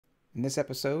In this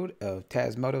episode of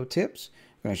Tasmota Tips,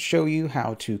 I'm going to show you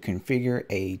how to configure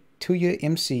a Tuya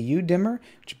MCU dimmer,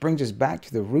 which brings us back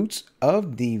to the roots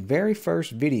of the very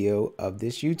first video of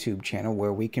this YouTube channel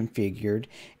where we configured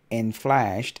and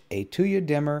flashed a Tuya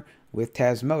dimmer with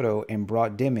Tasmota and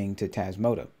brought dimming to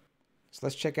Tasmota. So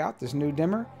let's check out this new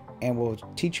dimmer and we'll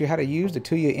teach you how to use the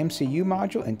Tuya MCU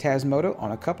module and Tasmota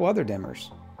on a couple other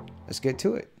dimmers. Let's get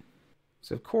to it.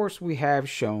 So of course we have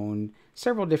shown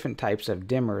several different types of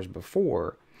dimmers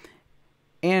before,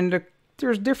 and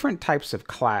there's different types of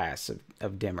class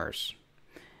of dimmers.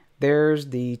 There's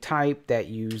the type that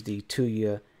use the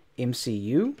Tuya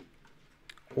MCU,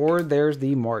 or there's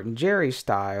the Martin Jerry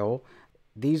style.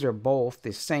 These are both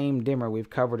the same dimmer. We've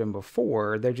covered them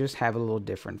before. They just have a little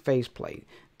different faceplate.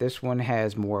 This one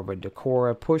has more of a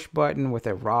Decora push button with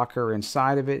a rocker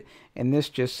inside of it, and this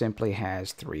just simply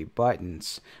has 3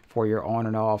 buttons for your on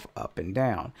and off, up and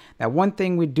down. Now, one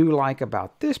thing we do like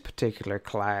about this particular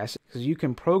class is you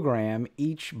can program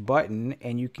each button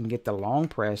and you can get the long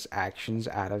press actions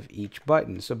out of each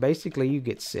button. So basically you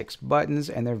get 6 buttons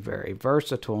and they're very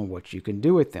versatile in what you can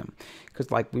do with them.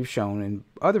 Because like we've shown in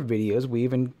other videos, we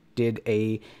even did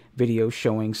a video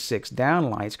showing 6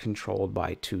 downlights controlled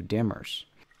by 2 dimmers.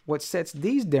 What sets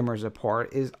these dimmers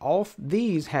apart is all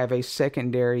these have a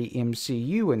secondary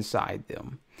MCU inside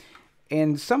them.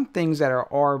 And some things that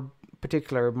are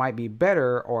particular might be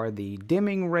better are the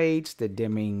dimming rates, the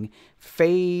dimming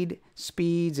fade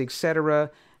speeds,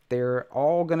 etc. They're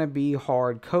all going to be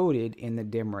hard coded in the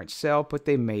dimmer itself, but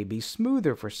they may be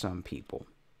smoother for some people.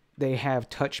 They have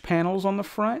touch panels on the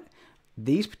front.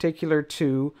 These particular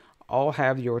two all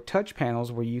have your touch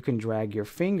panels where you can drag your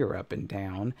finger up and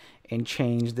down and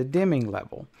change the dimming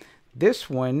level. This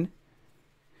one,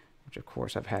 which of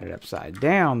course I've had it upside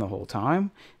down the whole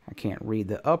time, I can't read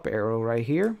the up arrow right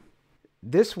here.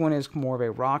 This one is more of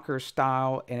a rocker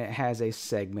style and it has a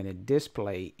segmented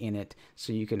display in it,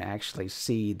 so you can actually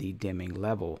see the dimming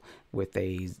level with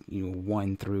a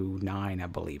 1 through 9, I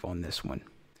believe, on this one.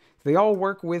 They all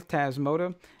work with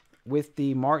Tasmota. With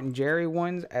the Martin Jerry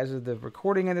ones, as of the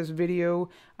recording of this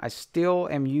video, I still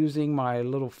am using my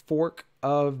little fork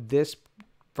of this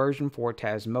version for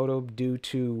Tasmota due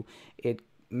to it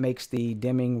makes the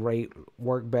dimming rate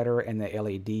work better and the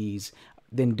LEDs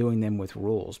than doing them with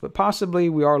rules. But possibly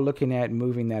we are looking at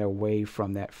moving that away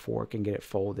from that fork and get it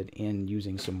folded in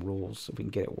using some rules so we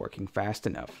can get it working fast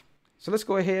enough. So let's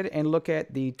go ahead and look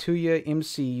at the Tuya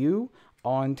MCU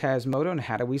on Tasmota and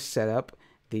how do we set up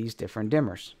these different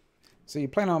dimmers. So you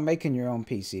plan on making your own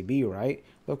PCB, right?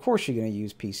 Well, of course you're going to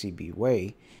use PCB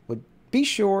Way, but be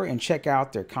sure and check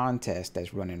out their contest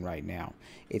that's running right now.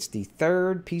 It's the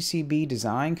 3rd PCB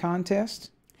design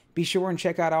contest. Be sure and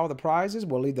check out all the prizes.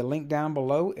 We'll leave the link down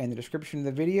below in the description of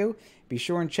the video. Be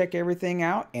sure and check everything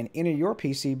out and enter your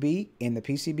PCB in the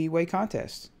PCB Way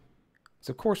contest.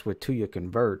 So of course with Tuya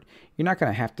Convert, you're not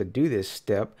going to have to do this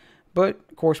step. But,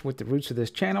 of course, with the roots of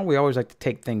this channel, we always like to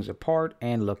take things apart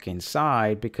and look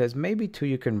inside because maybe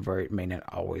Tuya Convert may not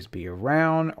always be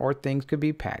around or things could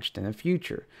be patched in the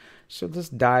future. So let's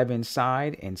dive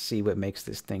inside and see what makes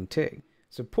this thing tick.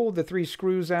 So pull the 3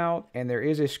 screws out, and there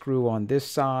is a screw on this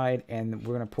side, and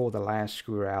we're going to pull the last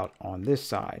screw out on this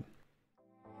side.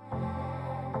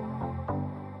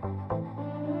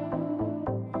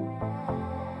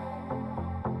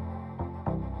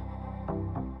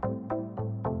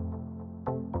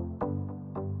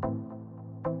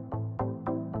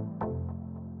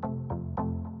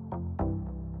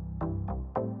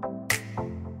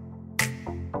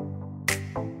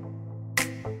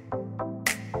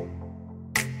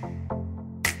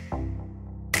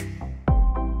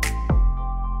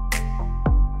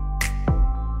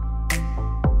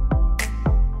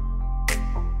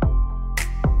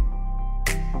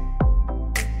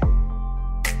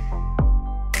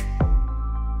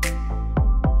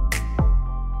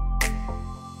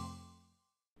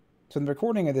 So in the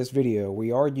recording of this video,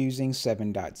 we are using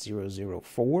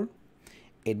 7.004.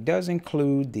 It does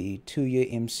include the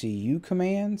Tuya MCU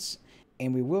commands,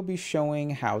 and we will be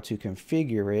showing how to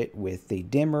configure it with the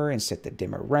dimmer and set the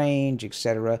dimmer range,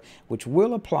 etc., which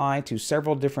will apply to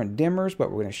several different dimmers, but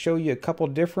we're going to show you a couple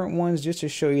different ones just to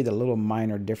show you the little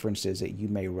minor differences that you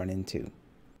may run into.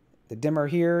 The dimmer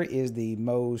here is the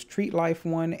Mohs Treat Life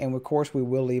one, and of course we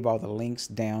will leave all the links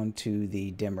down to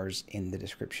the dimmers in the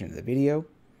description of the video.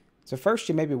 So first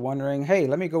you may be wondering, hey,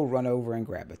 let me go run over and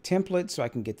grab a template so I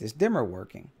can get this dimmer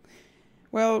working.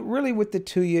 Well, really with the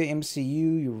Tuya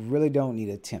MCU, you really don't need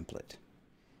a template.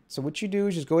 So what you do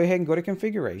is just go ahead and go to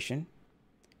Configuration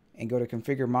and go to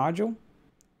Configure Module.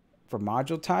 For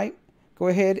module type, go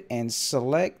ahead and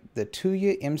select the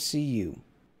Tuya MCU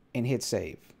and hit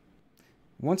Save.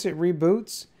 Once it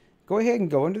reboots, go ahead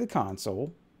and go into the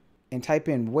console and type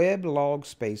in web log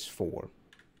space 4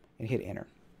 and hit enter.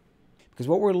 Because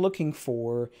what we're looking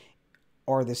for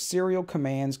are the serial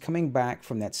commands coming back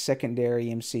from that secondary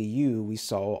MCU we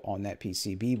saw on that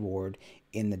PCB board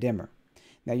in the dimmer.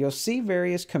 Now you'll see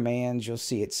various commands. You'll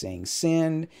see it saying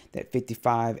send, that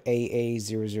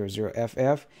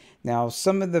 55AA000FF. Now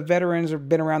some of the veterans who have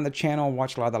been around the channel and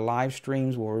watched a lot of the live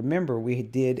streams will remember we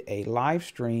did a live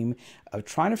stream of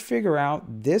trying to figure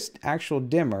out this actual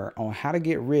dimmer on how to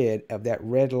get rid of that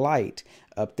red light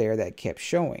up there that kept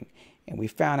showing. And we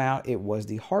found out it was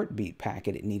the heartbeat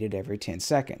packet it needed every 10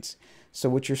 seconds. So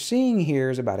what you're seeing here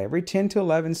is about every 10 to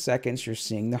 11 seconds, you're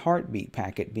seeing the heartbeat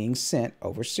packet being sent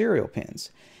over serial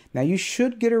pins. Now you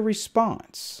should get a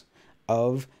response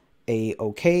of a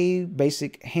OK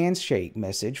basic handshake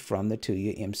message from the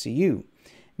Tuya MCU.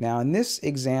 Now in this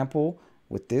example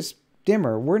with this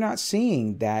dimmer, we're not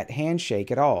seeing that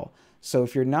handshake at all. So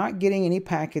if you're not getting any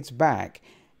packets back,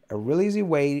 a really easy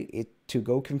way to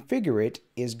go configure it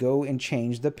is go and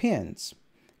change the pins.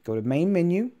 Go to main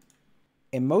menu.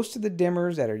 And most of the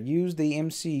dimmers that are used the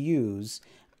MCUs,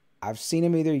 I've seen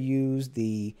them either use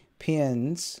the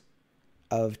pins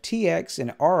of TX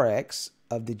and RX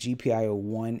of the GPIO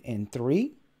 1 and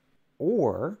 3,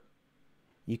 or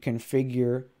you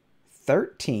configure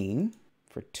 13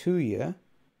 for Tuya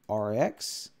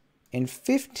RX and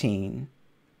 15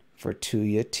 for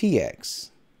Tuya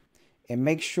TX. And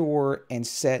make sure and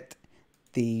set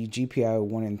the GPIO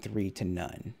 1 and 3 to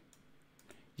none.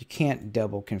 You can't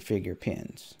double configure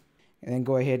pins. And then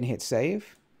go ahead and hit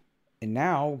save. And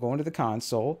now go into the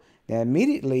console. Now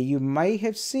immediately you may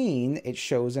have seen it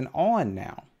shows an on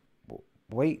now.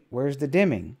 Wait, where's the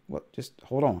dimming? Well, just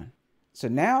hold on. So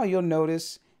now you'll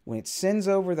notice when it sends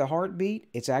over the heartbeat,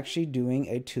 it's actually doing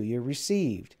a Tuya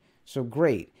received. So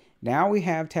great. Now we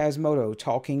have Tasmota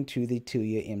talking to the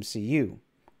Tuya MCU.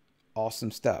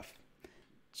 Awesome stuff.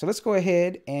 So let's go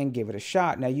ahead and give it a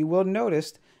shot. Now you will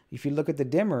notice if you look at the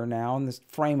dimmer now in this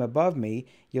frame above me,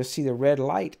 you'll see the red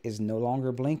light is no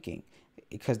longer blinking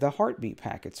because the heartbeat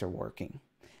packets are working.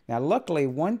 Now luckily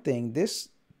one thing, this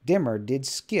dimmer did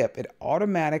skip. It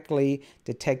automatically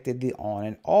detected the on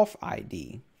and off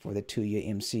ID for the Tuya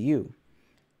MCU.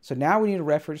 So now we need to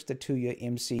reference the Tuya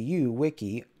MCU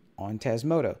wiki on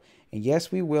Tasmota. And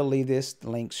yes, we will leave this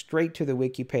link straight to the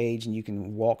wiki page and you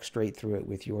can walk straight through it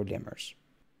with your dimmers.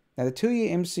 Now the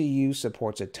Tuya MCU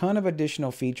supports a ton of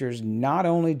additional features, not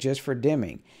only just for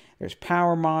dimming. There's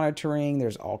power monitoring,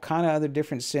 there's all kind of other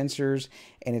different sensors,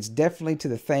 and it's definitely to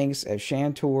the thanks of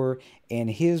Shantor and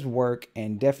his work,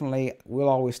 and definitely we'll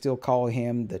always still call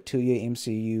him the Tuya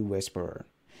MCU Whisperer.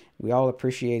 We all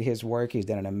appreciate his work. He's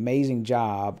done an amazing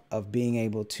job of being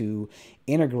able to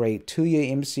integrate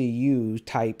Tuya MCU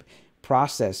type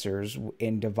processors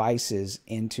and devices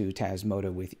into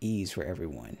Tasmota with ease for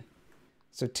everyone.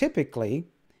 So typically,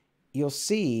 you'll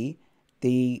see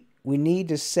we need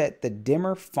to set the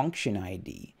dimmer function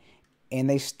ID. And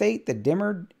they state the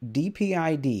dimmer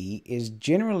DPID is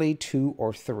generally 2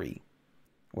 or 3.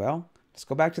 Well, let's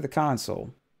go back to the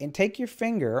console and take your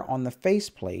finger on the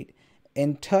faceplate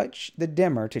and touch the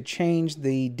dimmer to change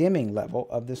the dimming level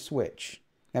of the switch.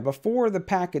 Now before the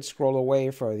packets scroll away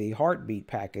for the heartbeat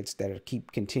packets that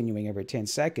keep continuing every 10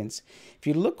 seconds, if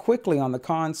you look quickly on the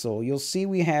console, you'll see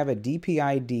we have a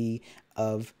DPID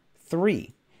of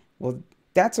 3. Well,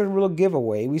 that's a real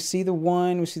giveaway. We see the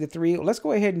 1, we see the 3. Let's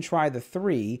go ahead and try the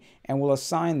 3, and we'll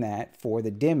assign that for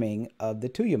the dimming of the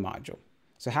Tuya module.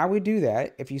 So how we do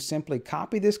that, if you simply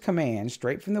copy this command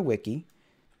straight from the wiki,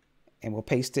 and we'll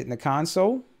paste it in the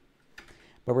console.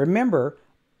 But remember,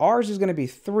 ours is going to be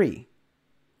 3.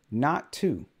 Not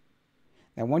 2.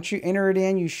 Now once you enter it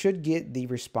in, you should get the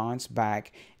response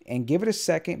back, and give it a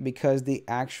second because the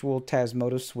actual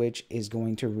Tasmota switch is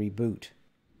going to reboot.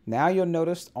 Now you'll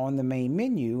notice on the main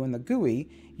menu in the GUI,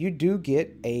 you do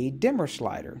get a dimmer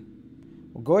slider.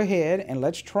 Well, go ahead and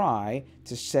let's try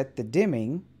to set the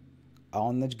dimming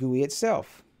on the GUI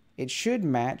itself. It should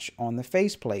match on the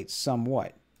faceplate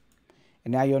somewhat.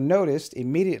 And now you'll notice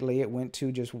immediately it went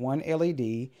to just one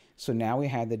LED, so now we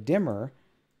have the dimmer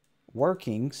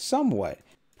working somewhat.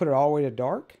 Put it all the way to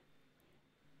dark,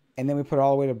 and then we put it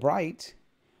all the way to bright.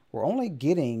 We're only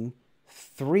getting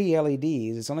 3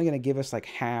 LEDs. It's only going to give us like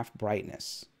half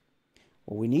brightness.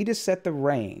 Well, we need to set the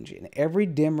range, and every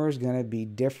dimmer is going to be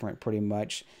different pretty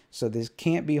much, so this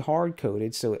can't be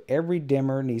hard-coded, so every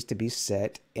dimmer needs to be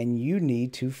set, and you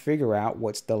need to figure out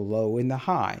what's the low and the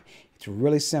high. It's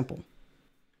really simple.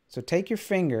 So take your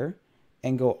finger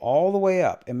and go all the way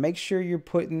up, and make sure you're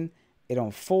putting it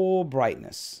on full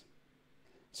brightness.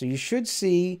 So you should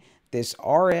see this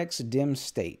RX dim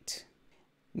state.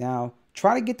 Now,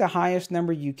 try to get the highest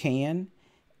number you can.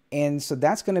 And so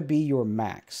that's going to be your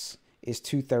max, is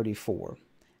 234.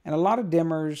 And a lot of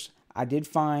dimmers I did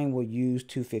find will use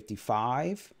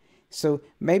 255. So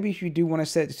maybe if you do want to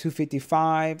set it to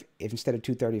 255, if instead of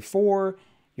 234,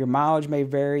 your mileage may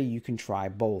vary, you can try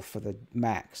both for the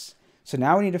max. So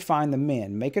now we need to find the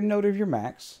min. Make a note of your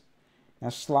max. Now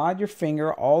slide your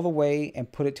finger all the way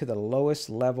and put it to the lowest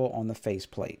level on the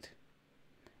faceplate.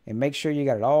 And make sure you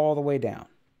got it all the way down.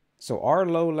 So our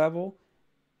low level,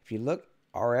 if you look,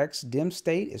 RX dim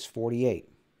state is 48.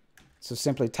 So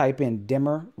simply type in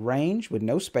dimmer range with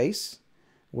no space.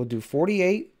 We'll do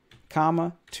 48,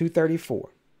 234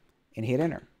 and hit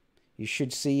enter. You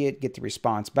should see it get the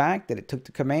response back that it took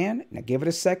the command. Now give it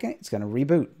a second, it's going to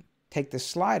reboot. Take the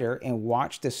slider and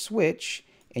watch the switch,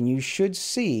 and you should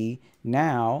see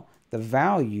now the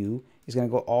value is going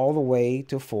to go all the way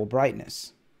to full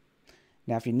brightness.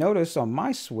 Now if you notice on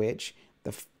my switch,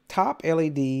 the top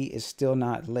LED is still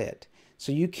not lit.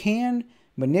 So you can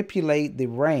manipulate the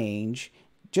range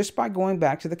just by going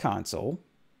back to the console.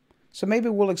 So maybe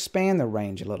we'll expand the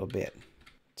range a little bit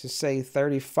to say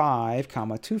 35,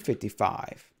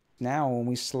 255. Now when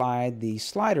we slide the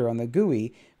slider on the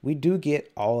GUI, we do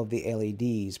get all of the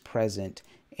LEDs present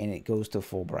and it goes to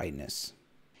full brightness.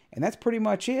 And that's pretty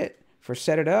much it for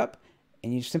set it up.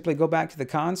 And you simply go back to the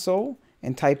console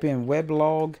and type in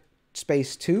weblog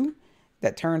space 2.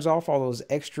 That turns off all those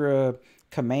extra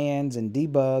commands and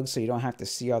debugs so you don't have to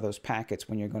see all those packets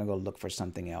when you're going to go look for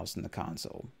something else in the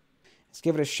console. Let's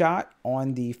give it a shot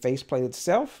on the faceplate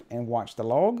itself and watch the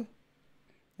log.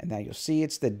 And now you'll see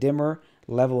it's the dimmer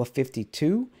level of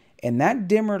 52. And that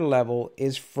dimmer level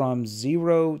is from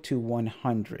 0 to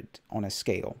 100 on a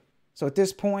scale. So at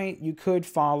this point, you could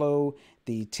follow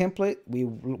the template we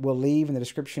will leave in the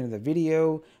description of the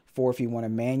video for if you want to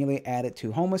manually add it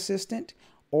to Home Assistant.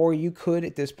 Or you could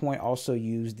at this point also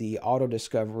use the auto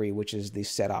discovery, which is the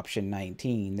set option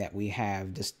 19 that we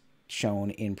have just shown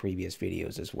in previous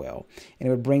videos as well. And it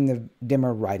would bring the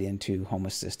dimmer right into Home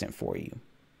Assistant for you.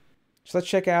 So let's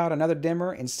check out another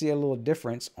dimmer and see a little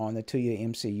difference on the Tuya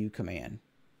MCU command.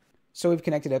 So we've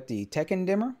connected up the Tekken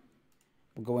dimmer.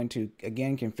 We'll go into,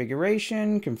 again,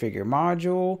 configuration, configure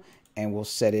module, and we'll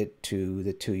set it to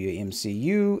the Tuya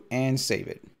MCU and save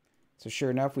it. So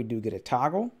sure enough, we do get a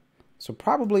toggle. So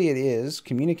probably it is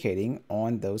communicating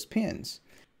on those pins.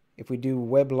 If we do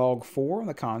weblog 4 on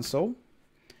the console,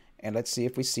 and let's see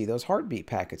if we see those heartbeat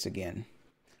packets again.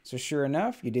 So sure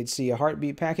enough, you did see a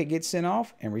heartbeat packet get sent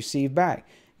off and received back.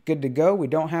 Good to go. We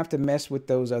don't have to mess with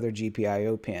those other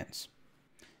GPIO pins.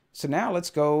 So now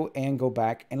let's go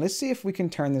back and let's see if we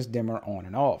can turn this dimmer on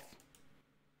and off.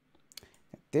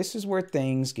 This is where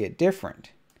things get different.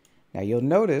 Now you'll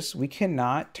notice we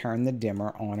cannot turn the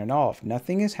dimmer on and off.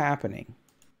 Nothing is happening.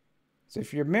 So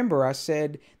if you remember, I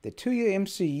said the Tuya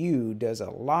MCU does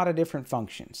a lot of different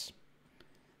functions.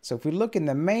 So if we look in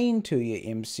the main Tuya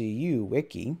MCU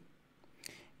wiki,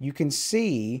 you can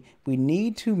see we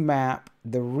need to map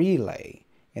the relay.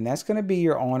 And that's going to be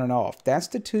your on and off. That's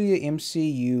the Tuya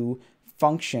MCU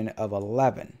function of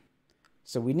 11.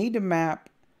 So we need to map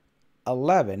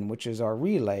 11, which is our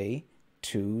relay,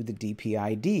 to the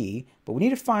DPID, but we need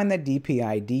to find that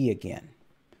DPID again.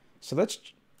 So let's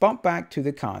bump back to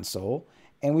the console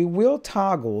and we will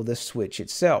toggle the switch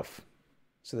itself.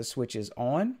 So the switch is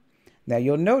on. Now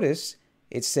you'll notice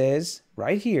it says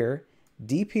right here,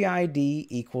 DPID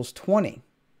equals 20.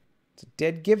 It's a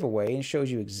dead giveaway and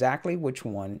shows you exactly which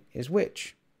one is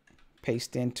which.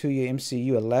 Paste in Tuya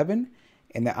MCU 11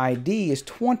 and the ID is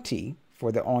 20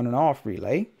 for the on and off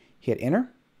relay. Hit enter.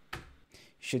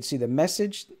 You should see the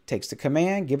message, takes the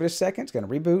command, give it a second, it's going to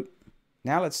reboot.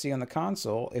 Now let's see on the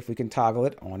console if we can toggle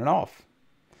it on and off.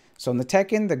 So in the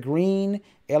Tekken, the green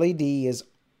LED is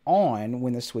on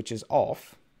when the switch is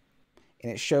off.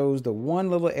 And it shows the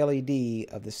one little LED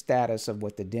of the status of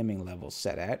what the dimming level is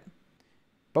set at.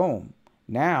 Boom.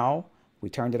 Now we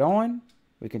turned it on,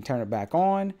 we can turn it back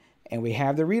on, and we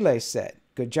have the relay set.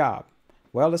 Good job.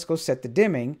 Well, let's go set the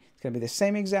dimming. It's going to be the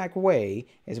same exact way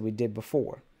as we did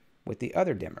before with the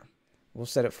other dimmer. We'll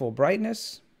set it full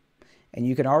brightness, and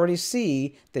you can already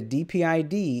see the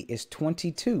DPID is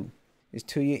 22. Is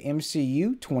Tuya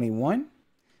MCU 21?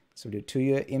 So we do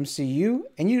Tuya MCU,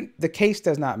 and the case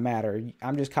does not matter.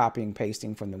 I'm just copying and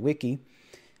pasting from the wiki.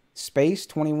 Space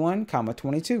 21,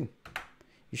 22.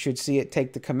 You should see it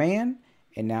take the command,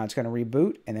 and now it's going to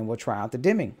reboot, and then we'll try out the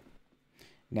dimming.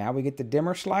 Now we get the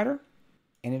dimmer slider,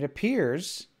 and it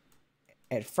appears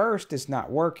at first it's not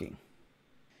working.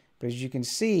 But as you can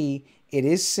see, it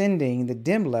is sending the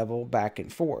dim level back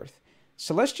and forth.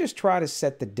 So let's just try to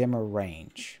set the dimmer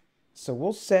range. So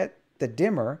we'll set the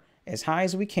dimmer as high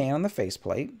as we can on the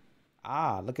faceplate.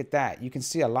 Look at that. You can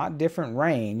see a lot different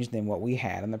range than what we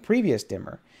had on the previous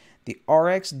dimmer. The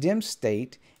RX dim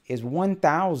state is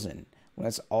 1000 when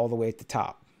it's all the way at the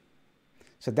top.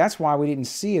 So that's why we didn't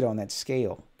see it on that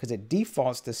scale, because it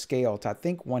defaults the scale to, I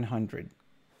think, 100.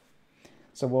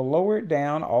 So we'll lower it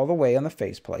down all the way on the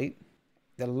faceplate.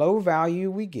 The low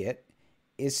value we get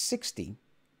is 60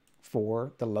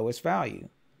 for the lowest value.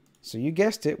 So you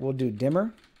guessed it, we'll do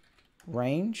dimmer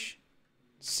range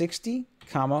 60,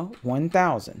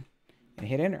 1000 and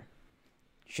hit enter.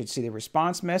 You should see the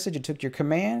response message. It took your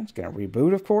command. It's going to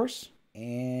reboot, of course,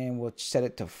 and we'll set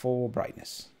it to full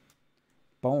brightness.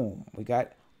 Boom. We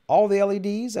got all the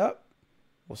LEDs up.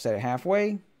 We'll set it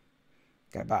halfway.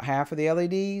 Got about half of the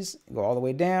LEDs. Go all the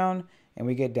way down, and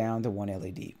we get down to one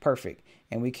LED. Perfect.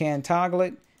 And we can toggle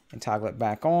it and toggle it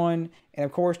back on. And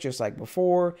of course, just like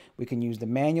before, we can use the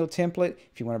manual template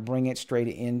if you want to bring it straight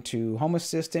into Home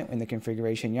Assistant in the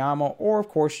configuration YAML, or of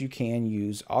course you can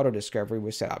use auto discovery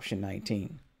with set option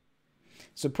 19.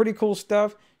 So pretty cool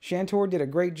stuff. Shantor did a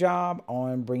great job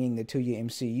on bringing the Tuya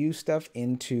MCU stuff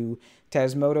into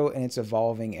Tasmota, and it's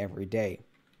evolving every day.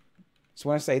 So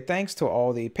I want to say thanks to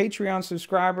all the Patreon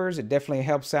subscribers. It definitely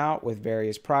helps out with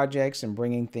various projects and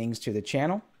bringing things to the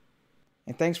channel.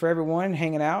 And thanks for everyone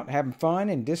hanging out, having fun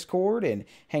in Discord and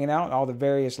hanging out in all the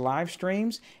various live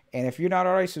streams. And if you're not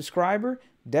already a subscriber,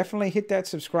 definitely hit that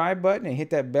subscribe button and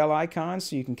hit that bell icon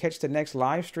so you can catch the next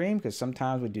live stream, because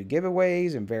sometimes we do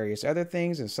giveaways and various other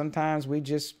things, and sometimes we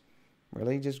just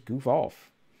really just goof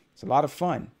off. It's a lot of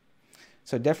fun.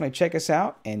 So definitely check us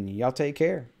out, and y'all take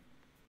care.